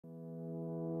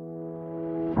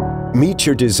Meet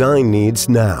your design needs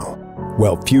now,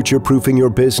 while future-proofing your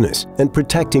business and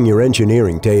protecting your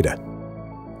engineering data.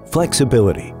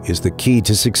 Flexibility is the key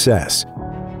to success.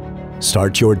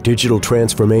 Start your digital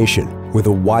transformation with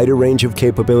a wider range of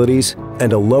capabilities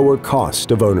and a lower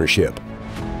cost of ownership.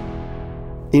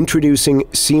 Introducing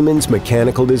Siemens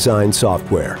Mechanical Design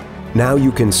Software. Now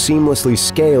you can seamlessly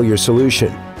scale your solution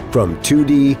from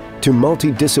 2D to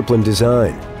multidiscipline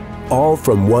design, all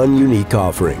from one unique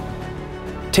offering.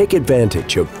 Take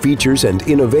advantage of features and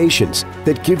innovations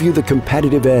that give you the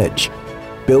competitive edge.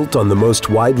 Built on the most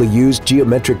widely used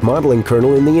geometric modeling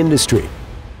kernel in the industry.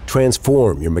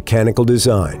 Transform your mechanical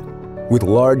design with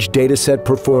large dataset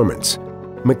performance,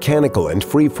 mechanical and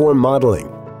free-form modeling,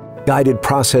 guided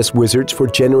process wizards for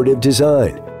generative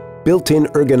design, built-in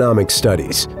ergonomic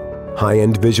studies,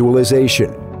 high-end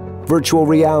visualization, virtual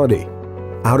reality,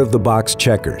 out-of-the-box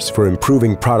checkers for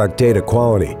improving product data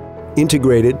quality,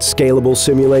 integrated scalable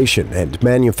simulation and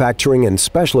manufacturing and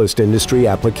specialist industry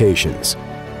applications.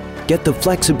 Get the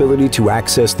flexibility to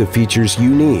access the features you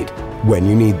need when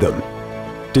you need them.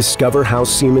 Discover how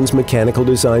Siemens Mechanical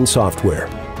Design Software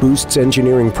boosts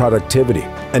engineering productivity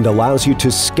and allows you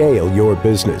to scale your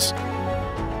business.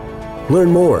 Learn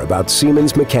more about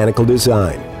Siemens Mechanical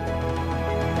Design